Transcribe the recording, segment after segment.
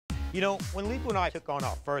You know, when Leepu and I took on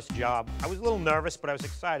our first job, I was a little nervous, but I was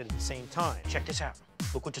excited at the same time. Check this out.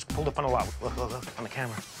 Look what just pulled up on the lot. Look on the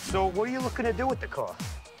camera. So what are you looking to do with the car?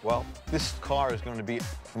 Well, this car is going to be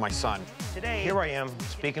for my son. Today, here I am,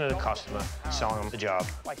 speaking to the customer, selling him the job.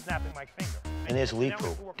 By snapping my finger. And there's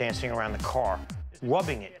Leepu dancing around the car,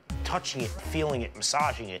 rubbing it, touching it, feeling it,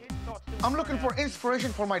 massaging it. I'm looking for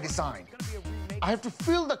inspiration for my design. I have to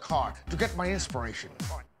feel the car to get my inspiration.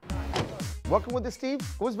 Working with Steve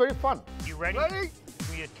was very fun. You ready? Ready?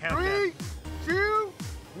 3, 2,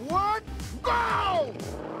 1, go!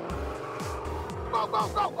 Go, go,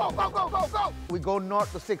 go, go, go, go, go, go! We go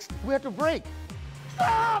north to 6. We have to brake.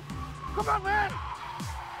 Stop! Come on, man!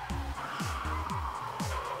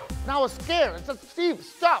 Now I was scared. I said, Steve,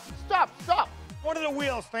 stop, stop, stop. One of the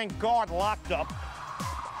wheels, thank God, locked up.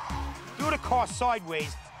 Threw the car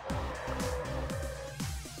sideways.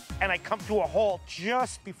 And I come to a halt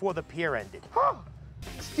just before the pier ended. Huh.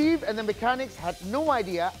 Steve and the mechanics had no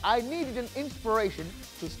idea I needed an inspiration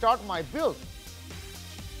to start my build.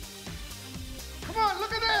 Come on,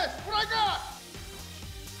 look at this! What I got!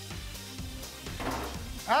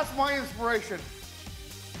 That's my inspiration.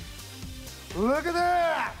 Look at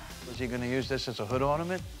that! Is he going to use this as a hood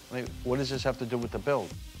ornament? Like, what does this have to do with the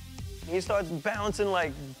build? He starts balancing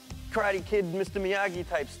like Karate Kid, Mr. Miyagi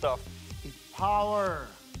type stuff. The power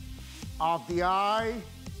of the eye,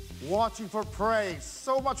 watching for prey.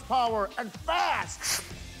 So much power and fast.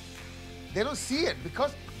 They don't see it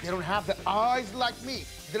because they don't have the eyes like me.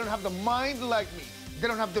 They don't have the mind like me. They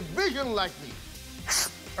don't have the vision like me.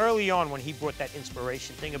 Early on, when he brought that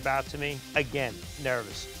inspiration thing about to me, again,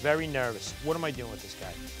 nervous, very nervous. What am I doing with this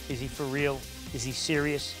guy? Is he for real? Is he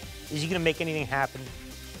serious? Is he gonna make anything happen?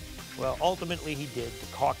 Well, ultimately he did.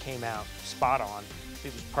 The car came out spot on.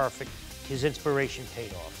 It was perfect. His inspiration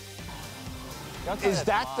paid off. Is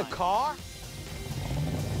that the car?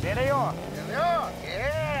 There they are. There they are.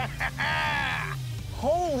 Yeah!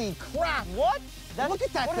 Holy crap, what? Look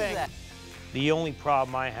at that What thing. is that? The only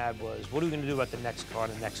problem I had was, what are we gonna do about the next car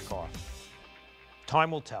and the next car?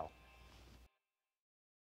 Time will tell.